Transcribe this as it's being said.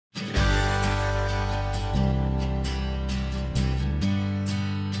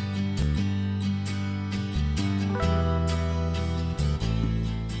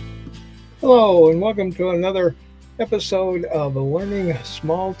Hello, and welcome to another episode of Learning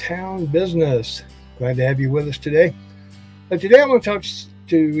Small Town Business. Glad to have you with us today. Today I'm going to talk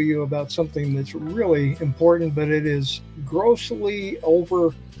to you about something that's really important, but it is grossly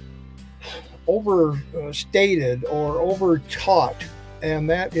overstated or overtaught, and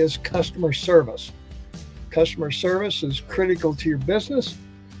that is customer service. Customer service is critical to your business,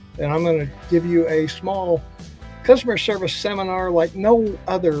 and I'm going to give you a small customer service seminar like no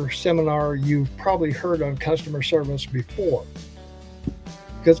other seminar you've probably heard on customer service before.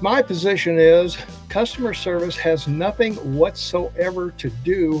 Because my position is customer service has nothing whatsoever to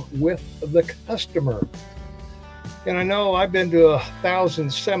do with the customer. And I know I've been to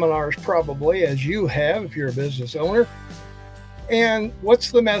 1,000 seminars probably, as you have if you're a business owner. And what's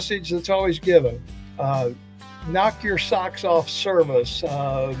the message that's always given? Knock your socks off service.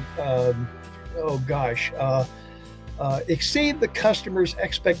 Exceed the customer's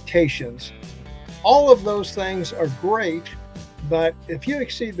expectations. All of those things are great, but if you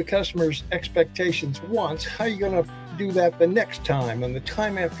exceed the customer's expectations once, how are you going to do that the next time, and the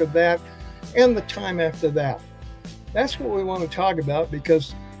time after that, and the time after that? That's what we want to talk about,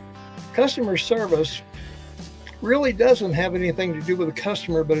 because customer service really doesn't have anything to do with the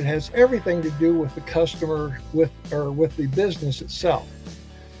customer, but it has everything to do with the customer, with the business itself.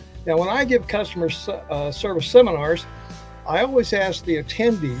 Now, when I give customer service seminars, I always ask the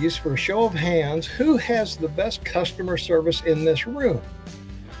attendees for a show of hands, who has the best customer service in this room?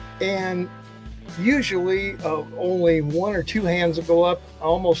 And usually only one or two hands go up,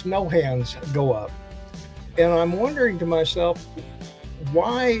 almost no hands go up. And I'm wondering to myself,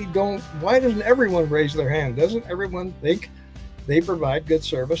 why doesn't everyone raise their hand? Doesn't everyone think they provide good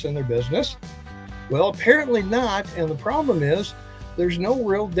service in their business? Well, apparently not. And the problem is, there's no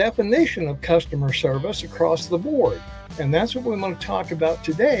real definition of customer service across the board. And that's what we want to talk about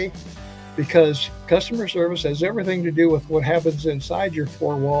today, because customer service has everything to do with what happens inside your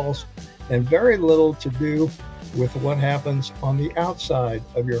four walls and very little to do with what happens on the outside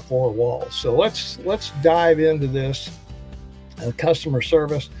of your four walls. So let's dive into this customer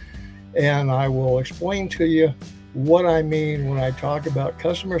service, and I will explain to you what I mean when I talk about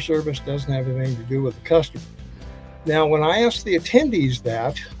customer service doesn't have anything to do with the customer. Now, when I ask the attendees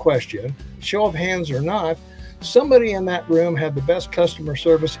that question, show of hands or not, somebody in that room had the best customer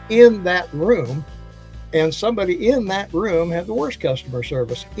service in that room, and somebody in that room had the worst customer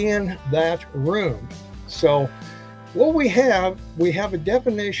service in that room. So what we have a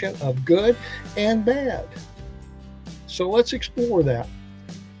definition of good and bad. So let's explore that.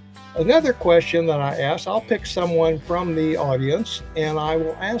 Another question that I ask, I'll pick someone from the audience and I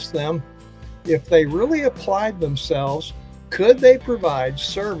will ask them, if they really applied themselves, could they provide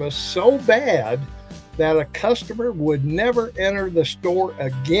service so bad that a customer would never enter the store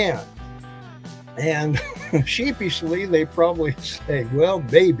again? And sheepishly, they probably say, well,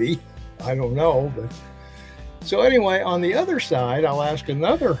 maybe, I don't know. But so anyway, on the other side, I'll ask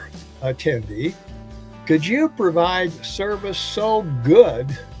another attendee, could you provide service so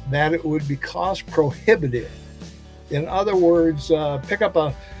good that it would be cost prohibitive? In other words, pick up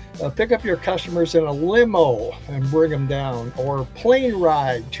your customers in a limo and bring them down, or a plane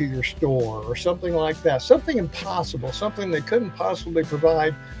ride to your store, or something like that. Something impossible, something they couldn't possibly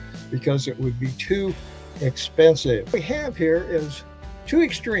provide because it would be too expensive. What we have here is two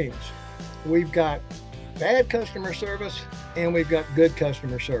extremes. We've got bad customer service and we've got good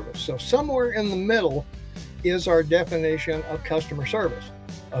customer service. So somewhere in the middle is our definition of customer service,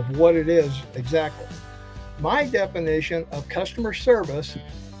 of what it is exactly. My definition of customer service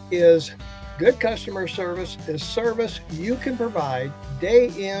is good customer service is service you can provide day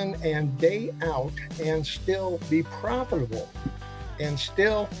in and day out and still be profitable. And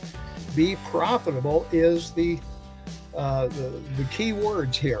still be profitable is the key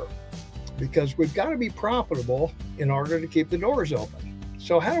words here, because we've got to be profitable in order to keep the doors open.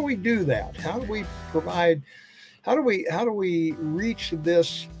 So how do we do that? How do we reach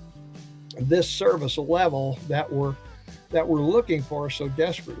this service level that we're looking for so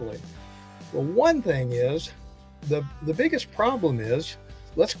desperately? Well, one thing is, the biggest problem is,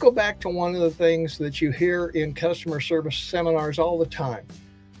 let's go back to one of the things that you hear in customer service seminars all the time.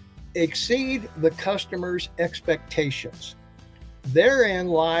 Exceed the customer's expectations. Therein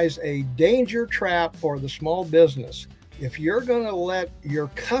lies a danger trap for the small business. If you're going to let your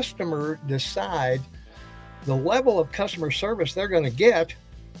customer decide the level of customer service they're going to get,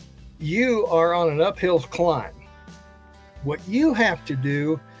 you are on an uphill climb. What you have to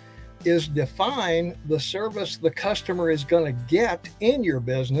do is define the service the customer is going to get in your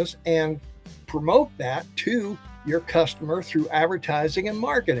business and promote that to your customer through advertising and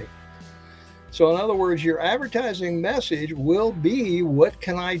marketing. So in other words, your advertising message will be, what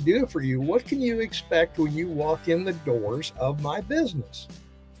can I do for you? What can you expect when you walk in the doors of my business?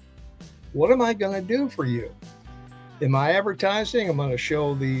 What am I going to do for you? In my advertising, I'm going to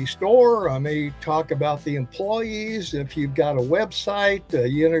show the store. I may talk about the employees. If you've got a website,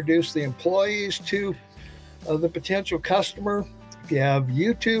 you introduce the employees to the potential customer. If you have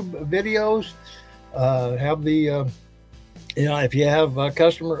YouTube videos, have the if you have a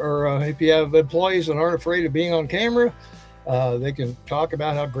customer, or if you have employees that aren't afraid of being on camera, they can talk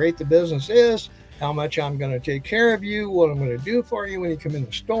about how great the business is, how much I'm going to take care of you, what I'm going to do for you when you come in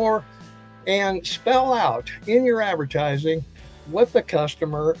the store, and spell out in your advertising what the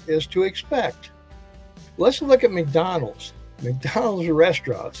customer is to expect. Let's look at McDonald's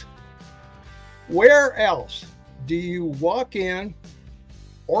restaurants. Where else do you walk in,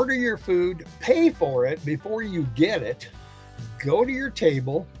 order your food, pay for it before you get it, go to your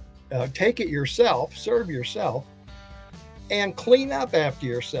table, take it yourself, serve yourself, and clean up after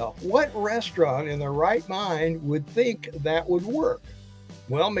yourself? What restaurant in their right mind would think that would work?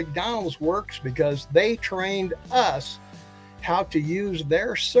 Well, McDonald's works because they trained us how to use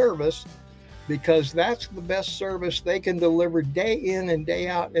their service, because that's the best service they can deliver day in and day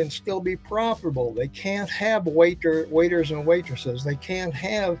out and still be profitable. They can't have waiters and waitresses. They can't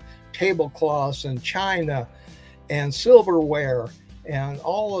have tablecloths and china and silverware and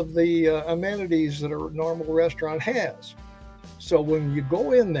all of the amenities that a normal restaurant has. So when you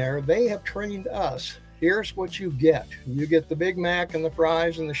go in there, they have trained us. Here's what you get. You get the Big Mac and the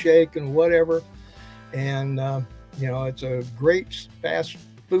fries and the shake and whatever. And, it's a great fast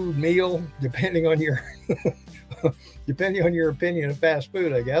food meal, depending on your opinion of fast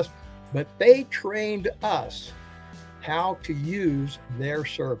food, I guess. But they trained us how to use their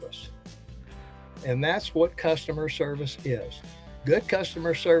service. And that's what customer service is. Good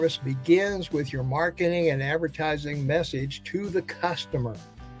customer service begins with your marketing and advertising message to the customer.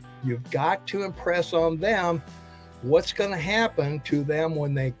 You've got to impress on them what's going to happen to them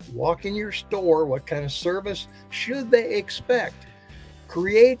when they walk in your store. What kind of service should they expect?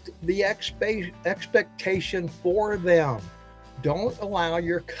 Create the expectation for them. Don't allow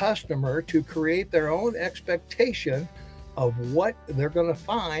your customer to create their own expectation of what they're going to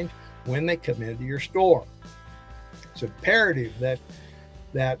find when they come into your store. It's imperative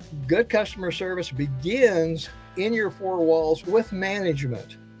that good customer service begins in your four walls with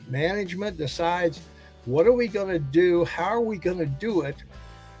management. Management decides, what are we going to do? How are we going to do it?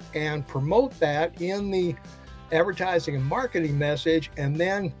 And promote that in the advertising and marketing message, and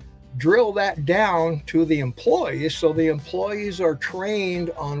then drill that down to the employees, so the employees are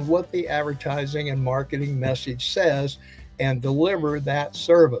trained on what the advertising and marketing message says and deliver that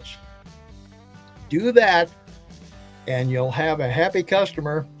service. Do that, and you'll have a happy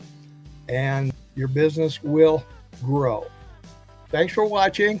customer, and your business will grow. Thanks for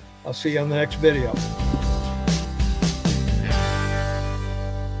watching. I'll see you on the next video.